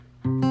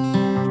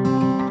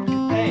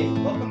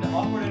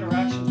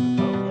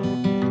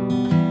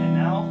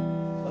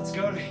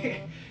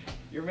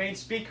main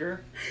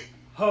speaker,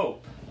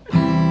 Hope.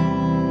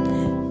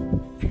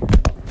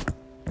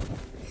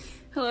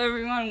 Hello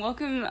everyone,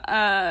 welcome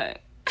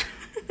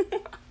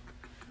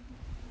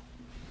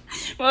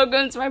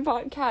welcome to my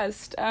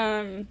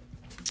podcast.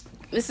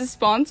 This is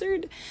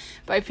sponsored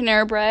by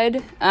Panera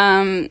Bread,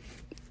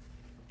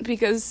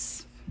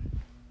 because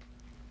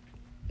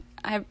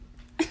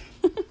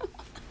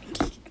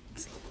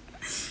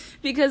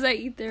because I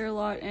eat there a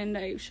lot and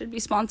I should be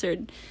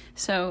sponsored.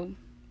 So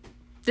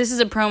this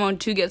is a promo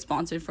to get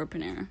sponsored for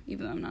Panera,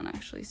 even though I'm not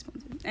actually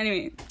sponsored.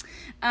 Anyway,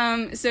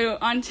 so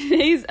on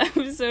today's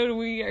episode,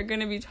 we are going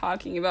to be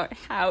talking about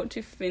how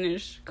to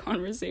finish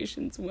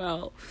conversations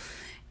well.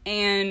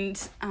 And,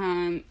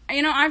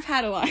 I've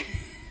had a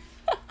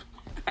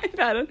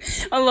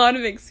lot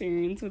of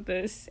experience with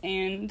this,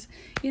 and,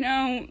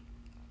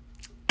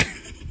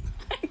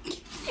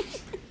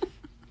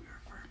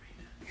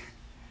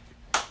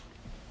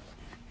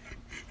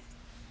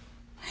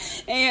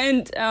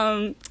 and,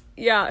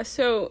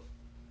 so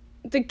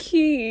the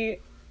key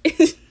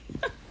is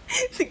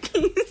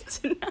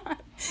to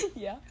not,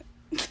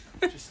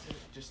 Just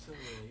to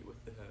relate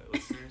with the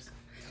listeners,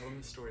 tell them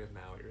the story of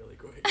Maui really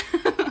quick.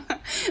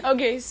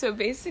 Okay, so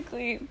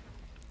basically,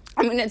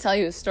 I'm going to tell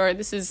you a story.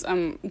 This is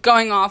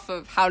going off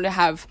of how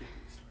to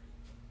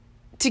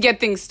get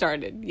things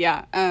started.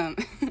 Yeah.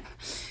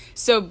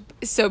 So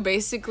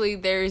basically,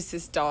 there's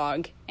this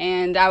dog,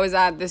 and I was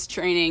at this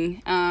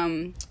training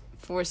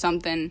for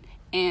something,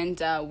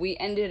 and we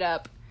ended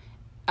up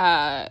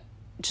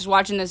just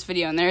watching this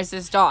video, and there's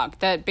this dog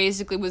that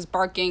basically was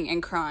barking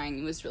and crying.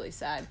 It was really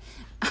sad.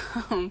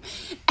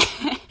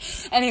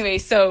 Anyway,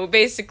 so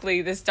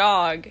basically this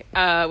dog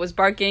was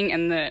barking,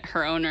 and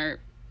her owner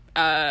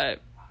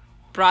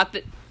brought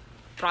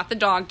the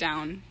dog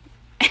down.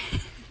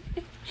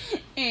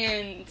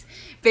 And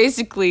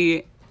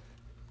basically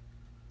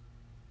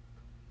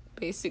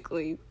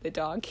the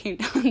dog came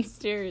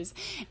downstairs,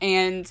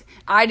 and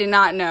I did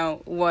not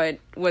know what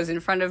was in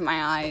front of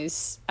my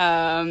eyes.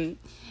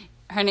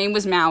 Her name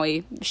was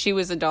Maui. She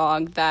was a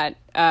dog that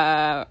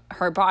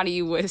her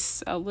body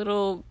was a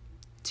little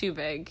too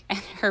big, and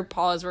her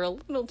paws were a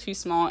little too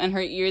small, and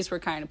her ears were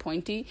kind of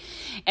pointy.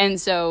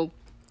 And so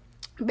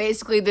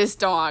basically this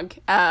dog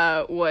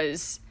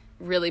was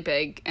really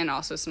big and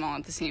also small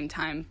at the same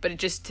time, but it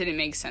just didn't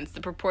make sense.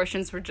 The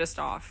proportions were just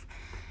off.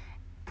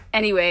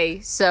 Anyway,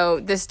 so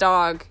this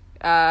dog,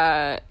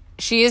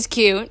 she is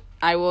cute.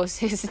 I will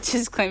say as a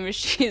disclaimer,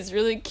 she is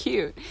really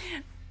cute.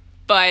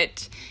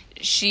 But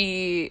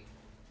I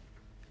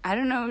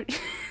don't know.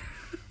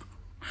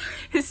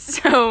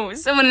 So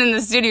someone in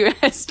the studio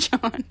has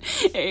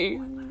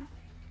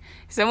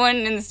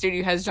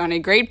drawn a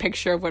great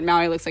picture of what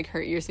Maui looks like.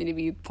 Her ears need to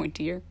be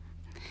pointier.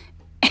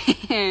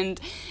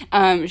 And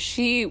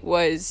she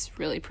was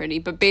really pretty.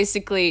 But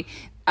basically,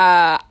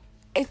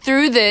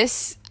 through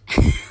this,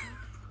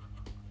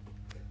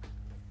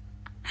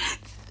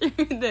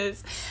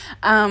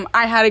 I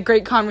had a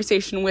great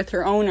conversation with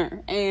her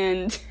owner.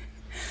 And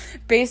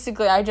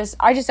basically, I just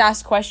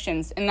asked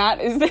questions. And that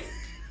is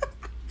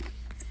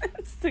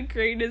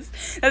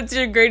that's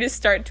your greatest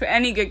start to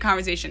any good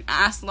conversation.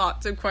 Ask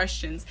lots of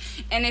questions.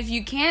 And if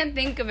you can't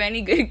think of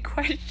any good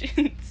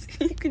questions,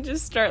 you can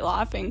just start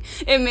laughing.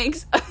 It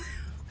makes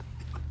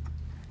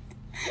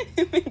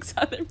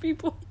other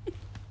people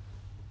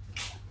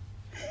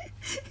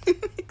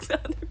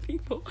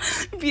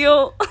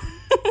feel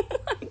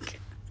like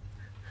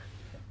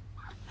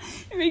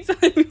it makes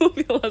other people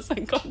feel less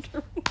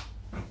uncomfortable.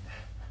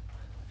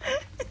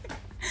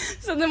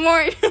 So the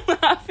more you're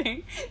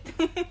laughing,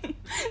 the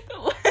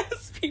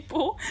less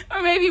people,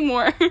 or maybe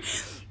more,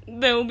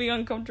 they will be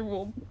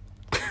uncomfortable.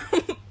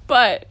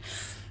 But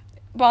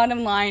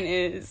bottom line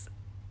is,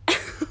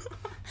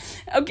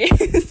 okay,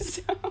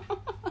 so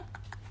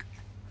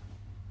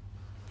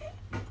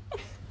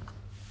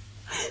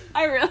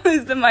I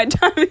realized that my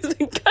time has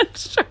been cut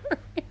short.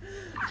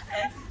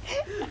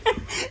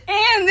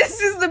 And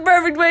this is the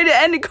perfect way to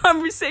end a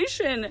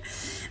conversation.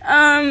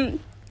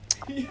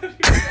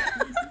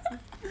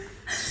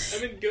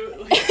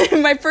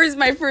 My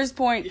first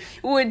point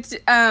would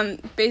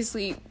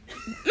basically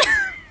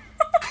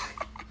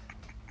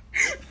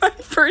my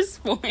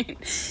first point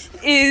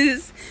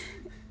is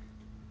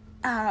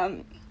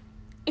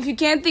if you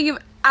can't think of,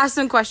 ask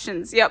them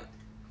questions. Yep.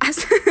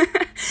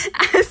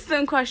 Ask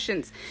them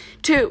questions.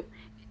 2,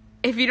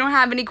 if you don't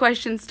have any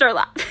questions, start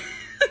laughing.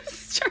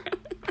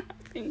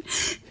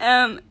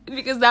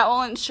 Because that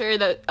will ensure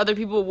that other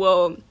people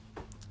will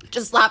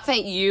just laugh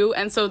at you,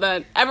 and so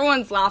that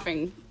everyone's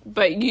laughing,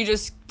 but you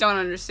just don't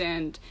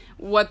understand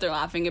what they're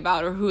laughing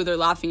about or who they're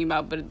laughing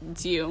about, but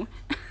it's you.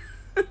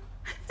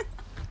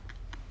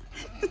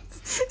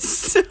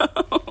 So,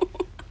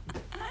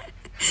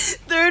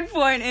 third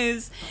point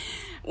is,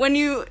 when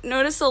you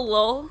notice a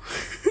lull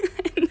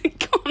in the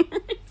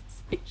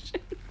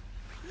conversation,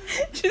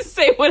 just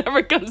say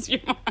whatever comes to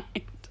your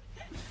mind.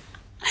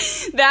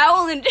 That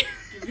will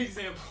Give me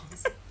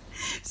examples.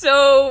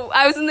 So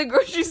I was in the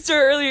grocery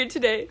store earlier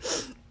today,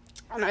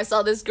 and I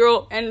saw this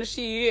girl, and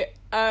she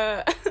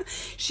I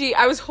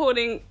was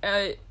holding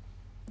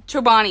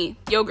Chobani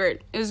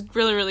yogurt. It was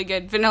really, really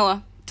good.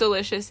 Vanilla.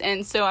 Delicious.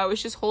 And so I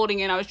was just holding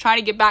it. I was trying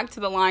to get back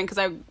to the line because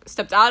I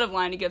stepped out of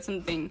line to get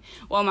something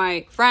while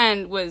my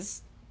friend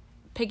was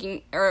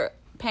paying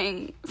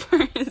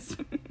for his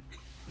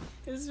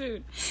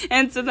food.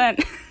 And so then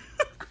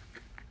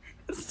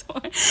so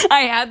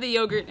I had the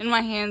yogurt in my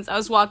hands. I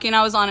was walking.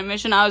 I was on a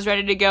mission. I was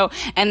ready to go.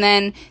 And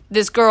then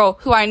this girl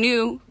who I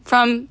knew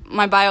from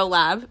my bio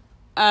lab,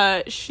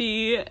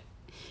 she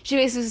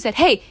basically said,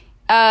 hey,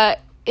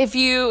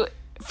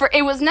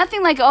 it was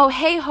nothing like, oh,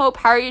 hey, Hope,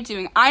 how are you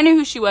doing? I knew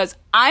who she was.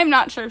 I'm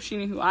not sure if she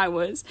knew who I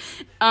was.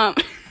 And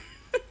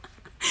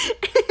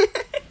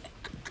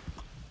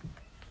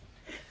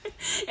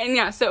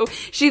yeah, so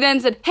she then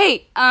said,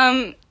 hey,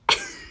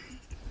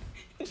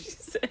 she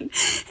said,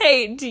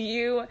 hey, do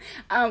you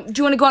want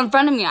to go in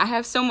front of me? I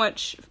have so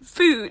much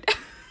food.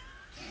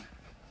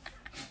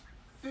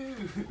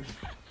 And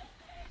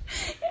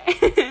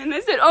I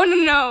said, oh,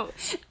 no.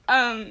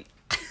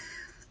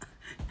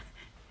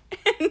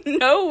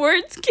 No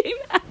words came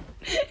out.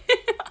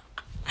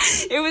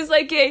 It was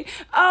like I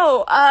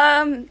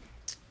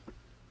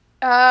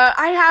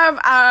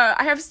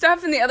have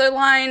stuff in the other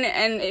line,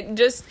 and it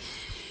just,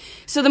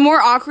 so the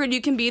more awkward you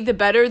can be, the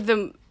better.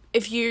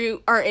 If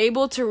you are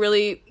able to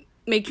really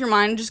make your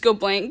mind just go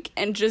blank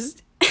and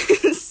just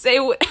say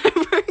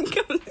whatever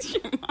comes to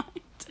your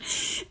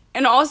mind.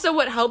 And also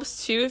what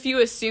helps too, if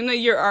you assume that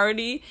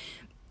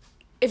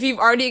if you've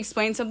already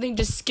explained something,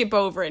 just skip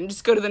over it and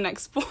just go to the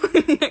next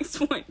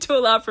point to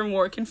allow for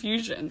more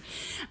confusion.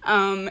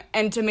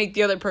 And to make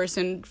the other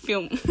person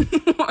feel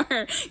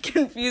more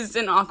confused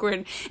and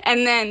awkward.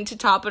 And then to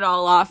top it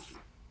all off,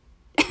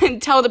 and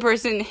tell the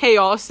person, hey,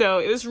 also,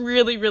 it was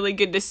really, really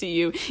good to see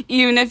you,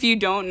 even if you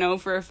don't know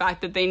for a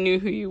fact that they knew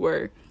who you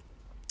were.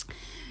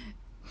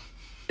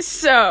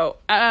 So,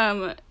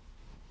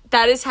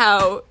 that's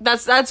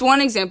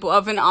one example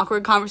of an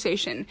awkward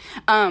conversation.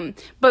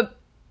 But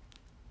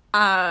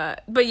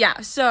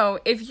yeah, so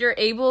if you're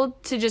able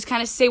to just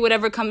kind of say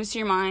whatever comes to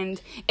your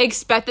mind,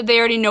 expect that they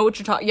already know what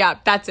you're talking. Yeah,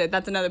 that's it.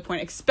 That's another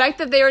point. Expect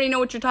that they already know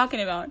what you're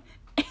talking about.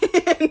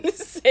 And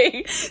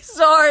say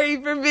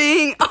sorry for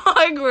being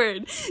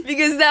awkward,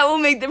 because that will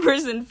make the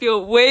person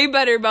feel way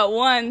better about,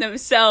 one,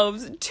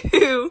 themselves,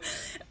 two,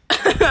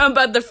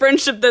 about the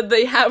friendship that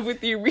they have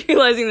with you,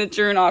 realizing that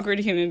you're an awkward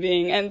human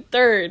being, and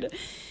third,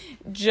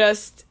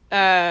 just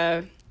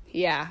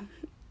yeah.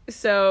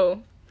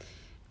 So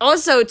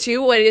also,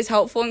 too, what is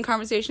helpful in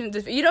conversations,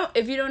 if you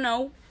don't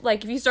know,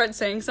 like, if you start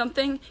saying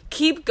something,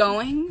 keep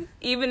going,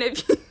 even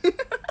if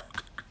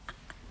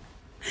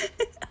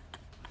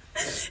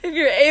if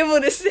you're able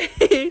to say,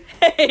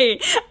 hey,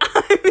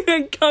 I'm an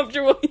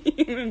uncomfortable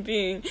human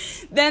being,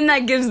 then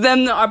that gives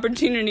them the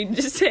opportunity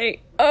to say,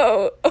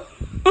 oh,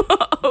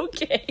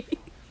 okay.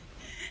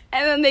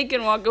 And then they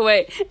can walk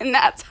away. And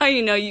that's how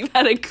you know you've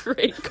had a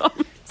great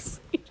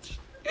conversation.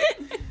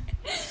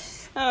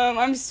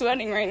 I'm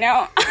sweating right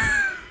now.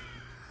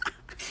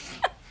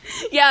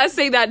 Yeah,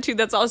 say that too.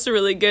 That's also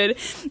really good.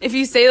 If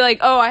you say, like,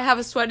 oh, I have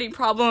a sweating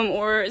problem,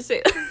 or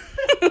say,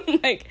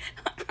 like,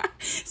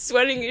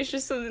 sweating is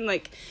just something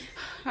like,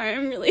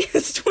 I'm really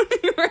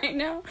sweating right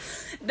now,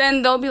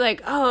 then they'll be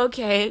like, oh,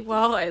 okay,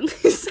 well, at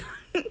least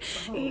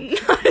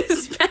not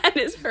as bad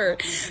as her.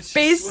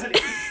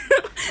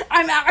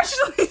 I'm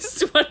actually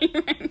sweating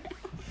right now.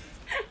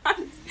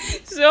 I'm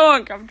so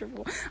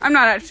uncomfortable. I'm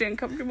not actually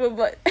uncomfortable,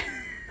 but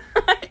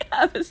I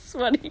have a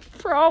sweating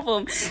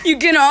problem. You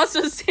can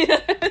also see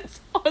that it's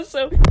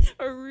also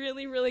a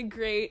really, really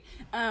great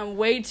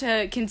way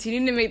to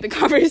continue to make the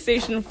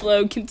conversation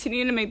flow,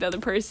 continue to make the other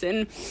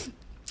person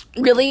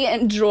really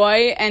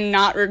enjoy and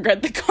not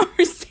regret the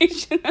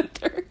conversation that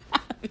they're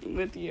having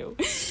with you.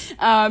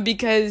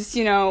 Because,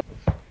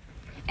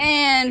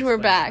 and we're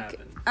back.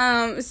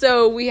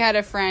 So we had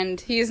a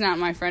friend. He is not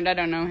my friend. I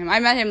don't know him. I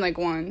met him like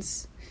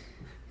once.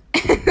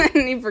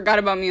 And he forgot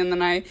about me on the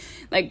night.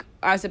 Like,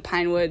 I was at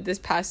Pinewood this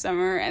past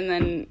summer, and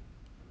then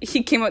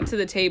he came up to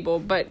the table,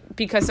 but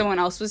because someone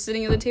else was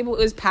sitting at the table, it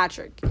was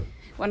Patrick,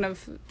 one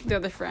of the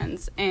other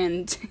friends,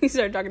 and he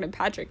started talking to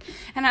Patrick,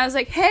 and I was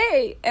like,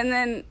 hey, and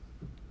then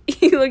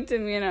he looked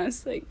at me, and I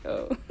was like,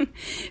 oh.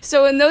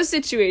 So in those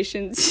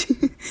situations,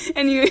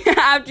 and you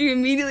have to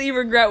immediately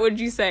regret what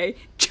you say,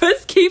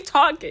 just keep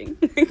talking,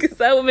 because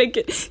that will make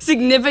it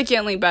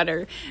significantly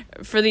better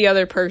for the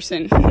other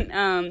person.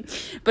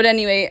 But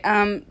anyway,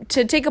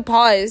 to take a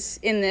pause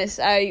in this,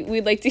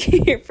 we'd like to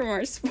hear from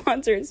our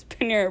sponsors,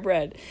 Panera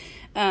Bread.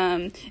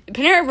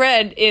 Panera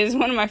Bread is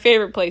one of my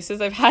favorite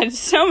places. I've had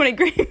so many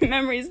great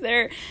memories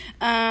there.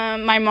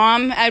 My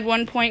mom at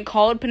one point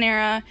called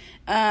Panera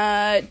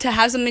to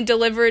have something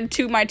delivered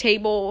to my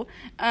table,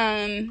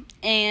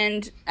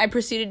 and I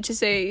proceeded to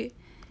say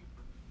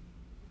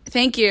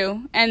thank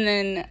you, and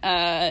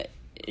then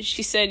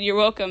she said you're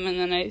welcome, and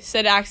then I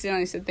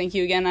accidentally said thank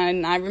you again.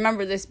 And I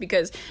remember this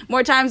because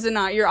more times than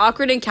not, your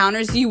awkward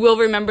encounters, you will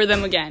remember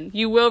them again.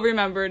 You will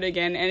remember it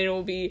again, and it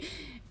will be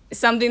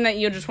something that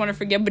you'll just want to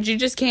forget, but you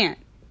just can't.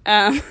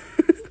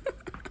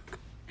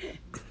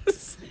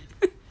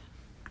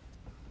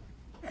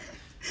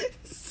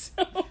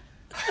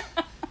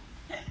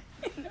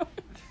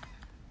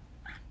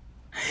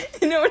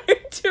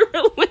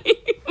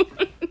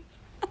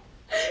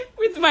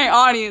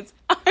 audience,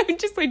 I would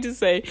just like to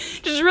say,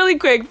 just really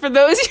quick, for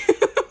those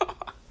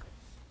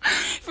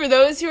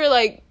who are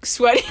like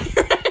sweating right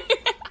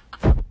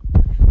now,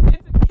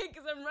 it's okay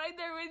because I'm right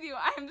there with you.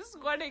 I am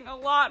sweating a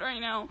lot right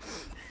now.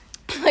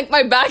 Like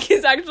my back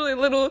is actually a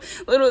little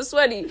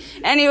sweaty.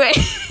 Anyway,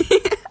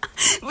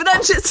 but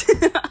that's just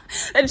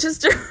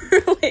to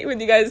relate with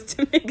you guys,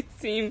 to make it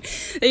seem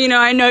that,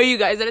 I know you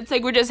guys, that it's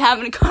like we're just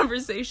having a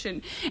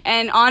conversation.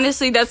 And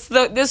honestly, that's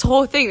this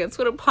whole thing. That's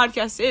what a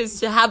podcast is,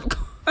 to have a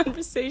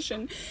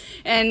conversation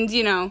and,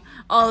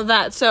 all of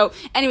that. So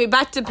anyway,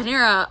 back to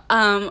Panera.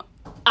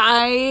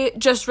 I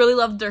just really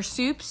love their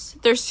soups.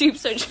 Their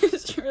soups are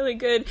just really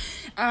good.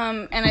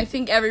 And I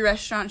think every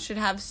restaurant should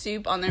have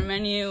soup on their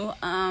menu.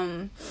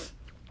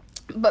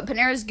 But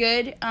Panera's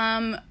good.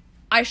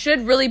 I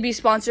should really be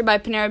sponsored by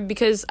Panera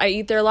because I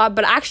eat there a lot.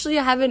 But actually,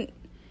 I haven't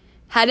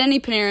had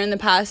any Panera in the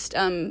past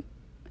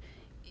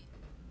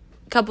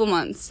couple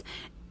months.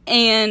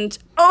 And,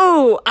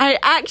 I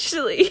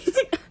actually,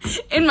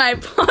 in my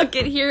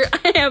pocket here,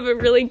 I have a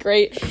really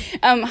great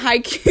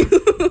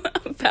haiku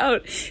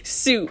about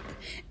soup.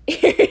 Here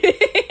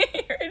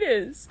it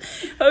is.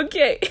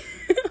 Okay.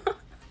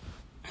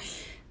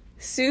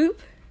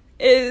 Soup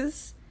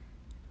is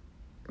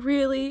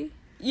really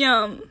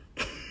yum.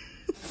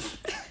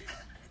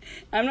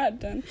 I'm not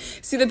done.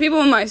 See, the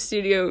people in my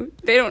studio,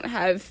 they don't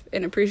have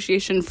an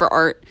appreciation for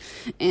art.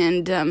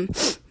 And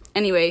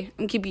anyway,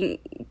 I'm gonna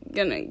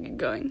keep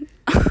going.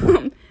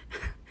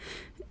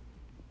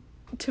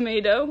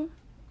 Tomato,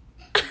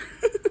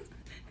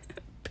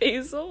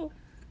 basil,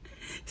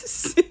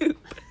 soup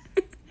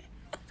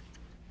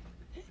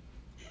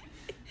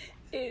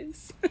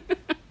is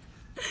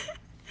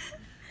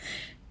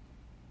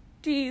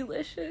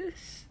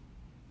delicious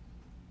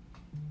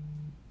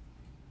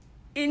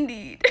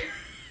indeed.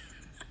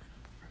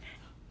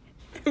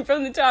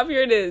 From the top,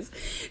 here it is.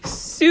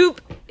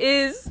 Soup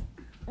is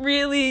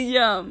really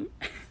yum.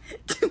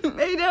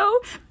 Tomato,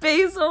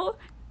 basil,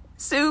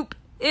 soup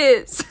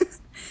is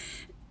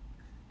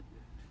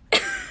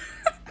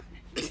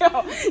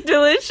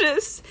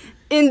delicious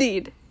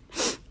indeed.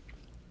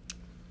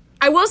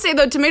 I will say,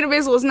 though, tomato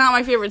basil is not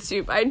my favorite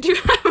soup. I do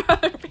have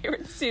other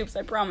favorite soups,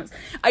 I promise.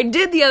 I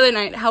did the other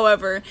night,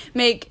 however,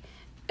 make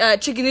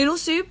chicken noodle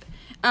soup,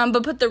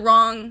 but put the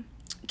wrong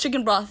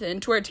chicken broth in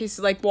to where it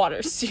tasted like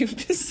water soup.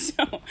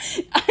 So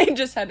I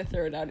just had to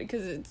throw it out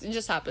because it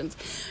just happens.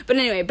 But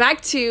anyway,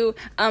 back to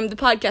the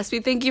podcast. We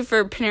thank you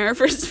for Panera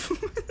for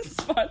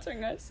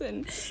sponsoring us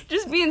and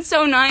just being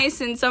so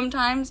nice. And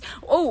sometimes,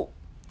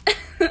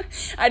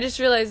 I just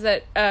realized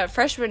that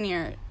freshman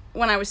year,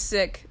 when I was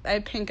sick, I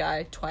had pink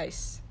eye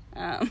twice.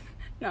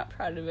 Not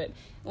proud of it.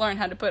 Lauren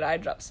had to put eye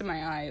drops in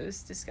my eye. It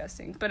was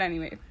disgusting. But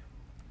anyway,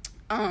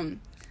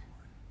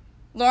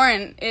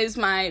 Lauren is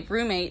my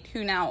roommate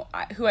who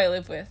I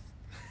live with.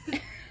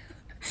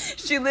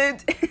 She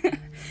lived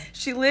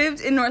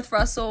in North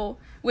Russell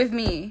with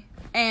me,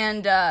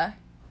 and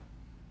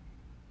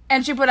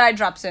she put eye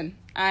drops in.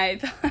 I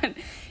thought,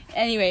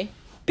 anyway,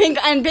 pink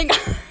eye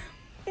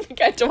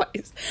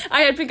twice.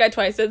 I had pink eye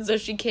twice, and so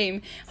she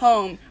came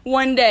home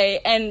one day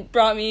and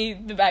brought me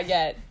the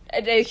baguette,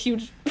 a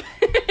huge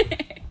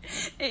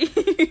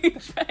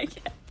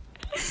baguette.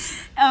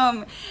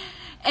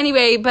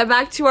 Anyway, but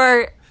back to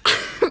our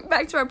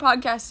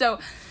podcast. So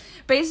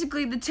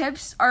basically, the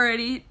tips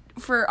already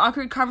for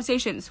awkward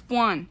conversations.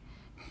 1.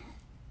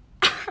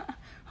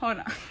 Hold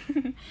on.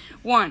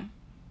 1.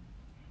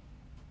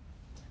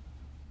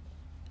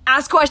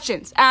 Ask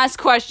questions.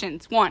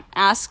 1.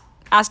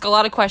 Ask a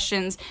lot of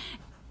questions.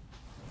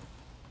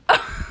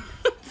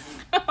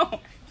 Oh,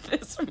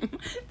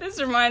 this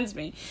reminds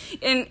me.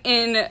 In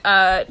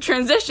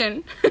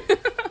transition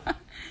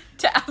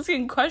to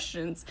asking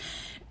questions,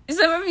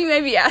 some of you may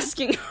be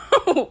asking,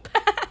 Hope,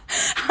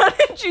 how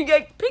did you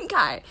get pink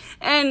eye?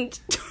 And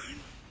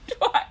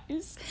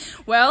twice.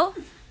 Well,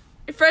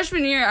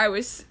 freshman year I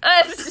was...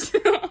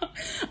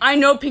 I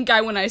know pink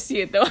eye when I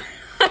see it, though,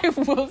 I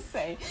will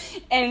say.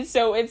 And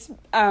so it's...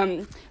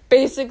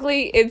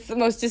 basically, it's the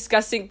most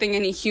disgusting thing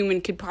any human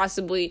could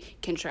possibly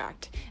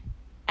contract.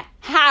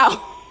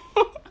 How?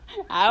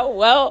 How?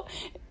 Well,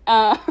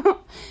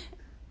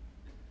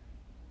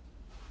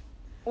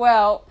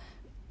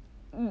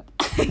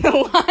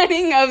 the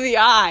lining of the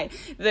eye,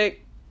 the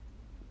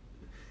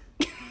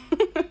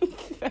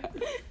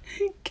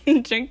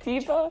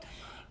conjunctiva,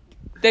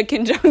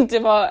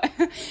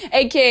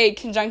 aka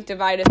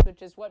conjunctivitis,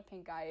 which is what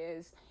pink eye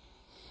is.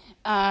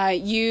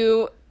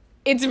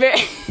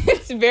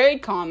 It's very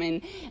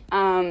common.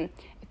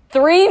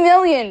 3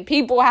 million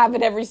people have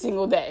it every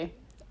single day.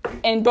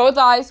 In both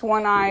eyes,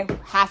 one eye,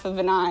 half of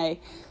an eye.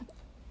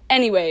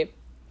 Anyway,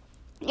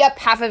 yep,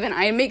 half of an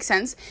eye. It makes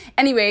sense.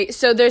 Anyway,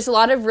 so there's a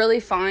lot of really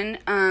fun.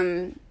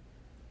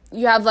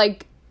 You have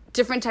like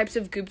different types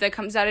of goop that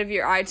comes out of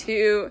your eye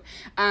too.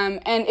 And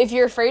if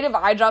you're afraid of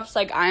eye drops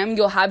like I am,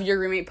 you'll have your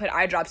roommate put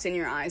eye drops in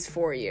your eyes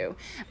for you.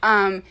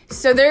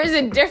 So there is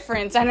a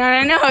difference. And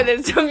I know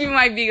that some of you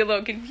might be a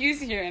little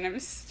confused here, and I'm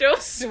still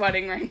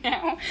sweating right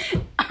now.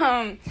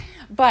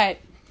 But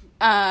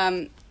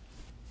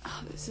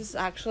Oh, this is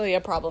actually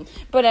a problem.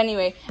 But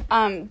anyway,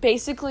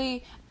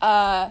 basically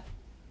the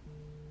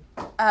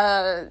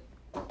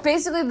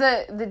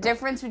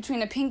difference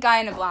between a pink eye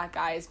and a black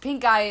eye is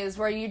pink eye is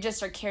where you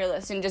just are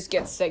careless and just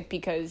get sick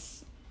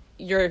because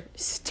you're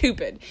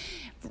stupid.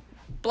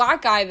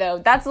 Black eye, though,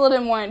 that's a little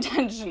bit more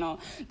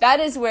intentional. That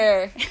is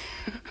where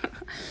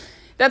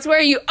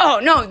oh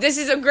no, this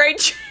is a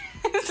great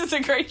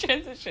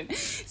transition.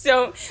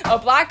 So a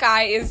black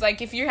eye is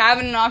like if you're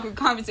having an awkward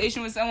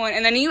conversation with someone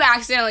and then you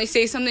accidentally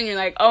say something, you're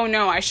like, oh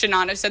no, I should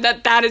not have said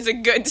that. That is a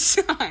good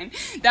sign.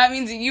 That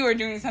means that you are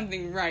doing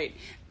something right.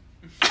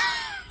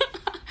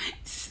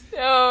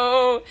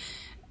 So,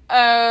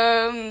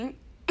 so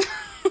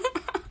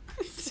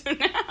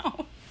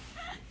now,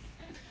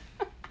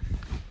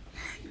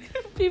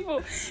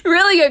 people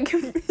really get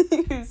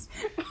confused.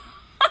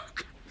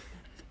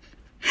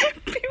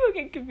 People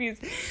get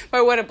confused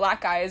by what a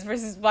black eye is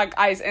versus black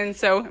eyes, and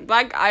so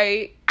black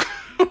eye.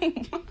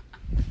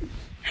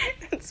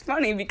 It's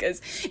funny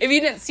because if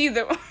you didn't see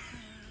the,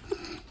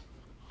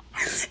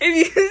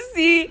 if you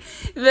see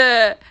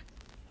the,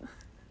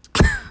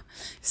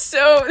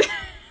 so.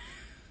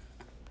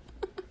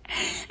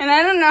 And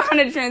I don't know how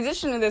to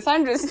transition to this.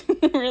 I'm just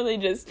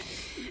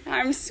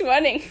I'm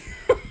sweating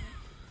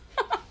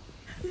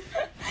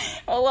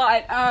a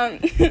lot.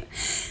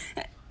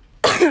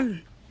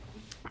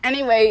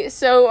 Anyway,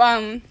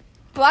 so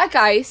black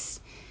ice,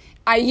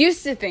 I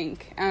used to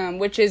think,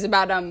 which is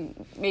about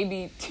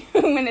maybe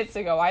 2 minutes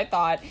ago, I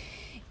thought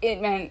it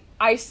meant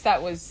ice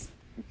that was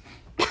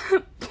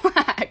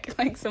black,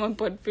 like someone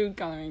put food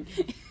coloring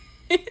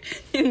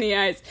in the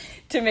ice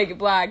to make it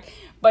black.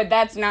 But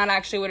that's not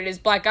actually what it is.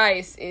 Black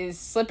ice is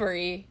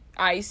slippery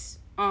ice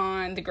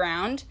on the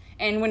ground.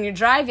 And when you're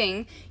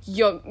driving,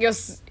 you'll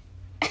move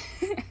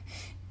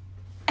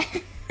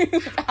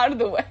out of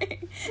the way.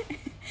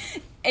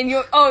 And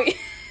you'll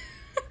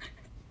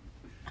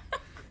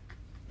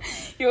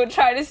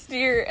try to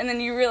steer, and then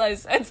you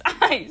realize it's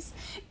ice.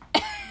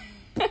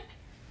 And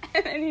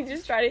then you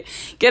just try to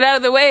get out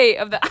of the way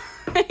of the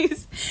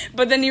ice.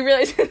 But then you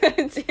realize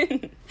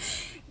that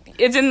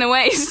it's in the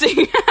way, so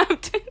you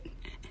have to...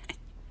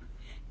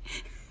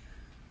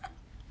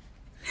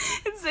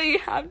 And so you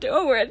have to,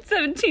 we're at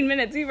 17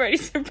 minutes. We've already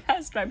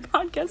surpassed my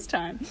podcast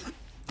time.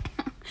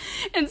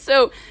 And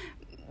so,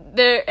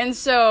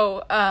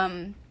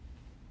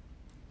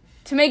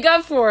 to make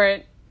up for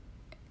it,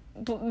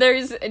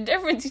 there's a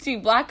difference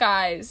between black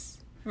eyes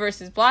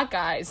versus black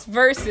ice.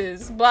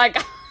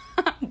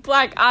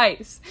 Black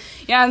ice.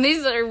 Yeah, and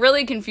these are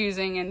really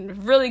confusing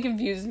and really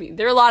confuse me.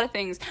 There are a lot of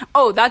things.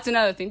 Oh, that's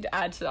another thing to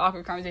add to the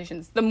awkward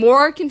conversations. The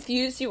more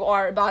confused you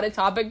are about a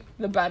topic,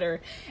 the better.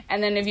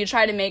 And then if you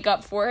try to make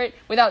up for it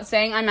without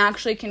saying, I'm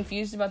actually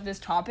confused about this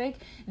topic,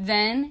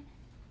 then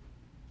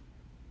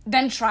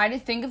try to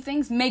think of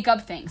things, make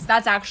up things.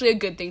 That's actually a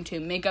good thing too,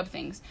 make up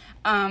things.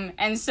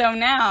 And so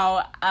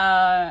now,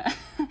 I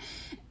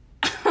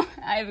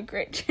have a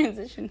great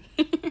transition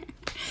here.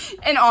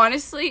 And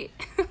honestly...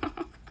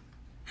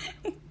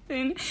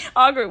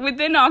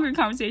 within awkward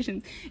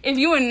conversations, if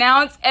you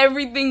announce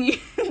everything you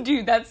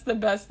do, that's the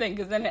best thing,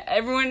 because then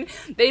everyone,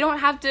 they don't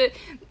have to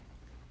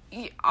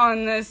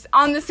on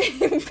the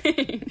same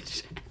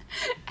page.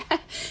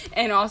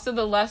 And also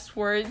the less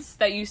words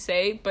that you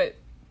say, but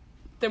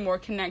the more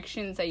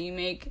connections that you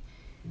make,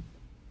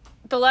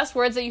 the less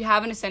words that you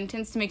have in a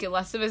sentence to make it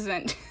less of a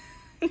sentence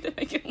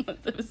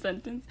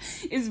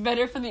is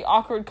better for the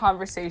awkward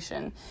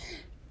conversation.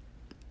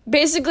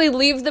 Basically,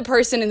 leave the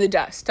person in the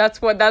dust. That's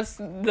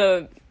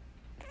the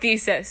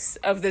thesis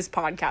of this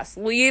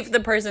podcast. Leave the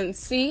person,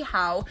 see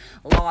how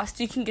lost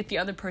you can get the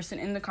other person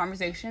in the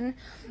conversation,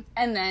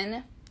 and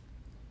then,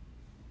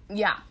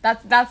 yeah,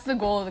 that's the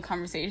goal of the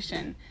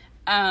conversation.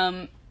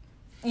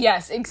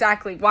 Yes,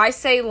 exactly. Why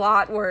say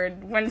lot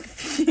word when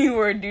few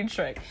word do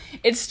trick?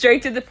 It's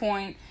straight to the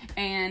point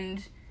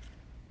and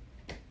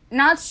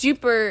not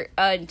super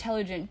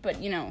intelligent, but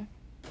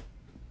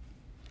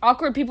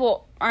awkward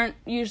people aren't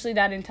usually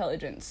that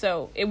intelligent,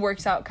 so it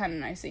works out kind of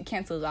nicely. It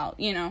cancels out,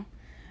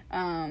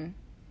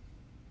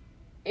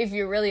 if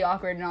you're really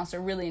awkward and also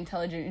really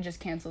intelligent, it just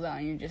cancels out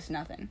and you're just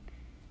nothing.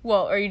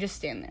 Well, or you just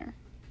stand there.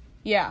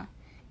 Yeah.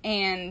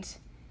 And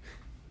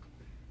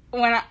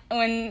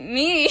when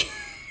me,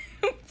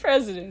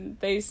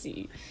 President, they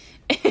see.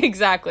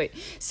 Exactly.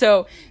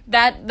 So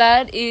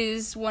that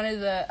is one of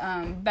the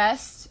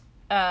best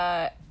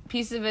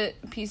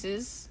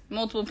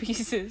multiple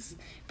pieces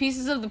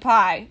of the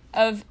pie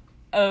of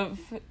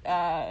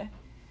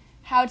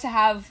how to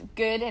have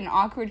good and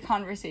awkward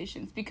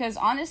conversations. Because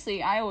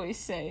honestly, I always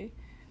say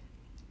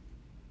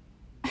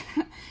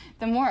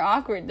the more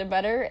awkward, the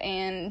better,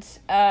 and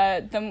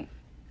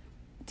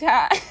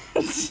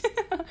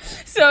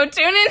so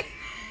tune in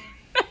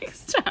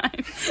next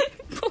time,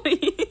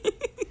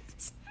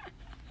 please.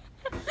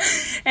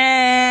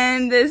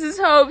 And this is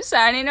Hope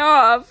signing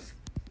off.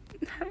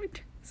 How do we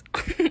turn this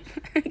on?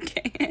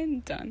 Okay,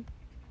 and done.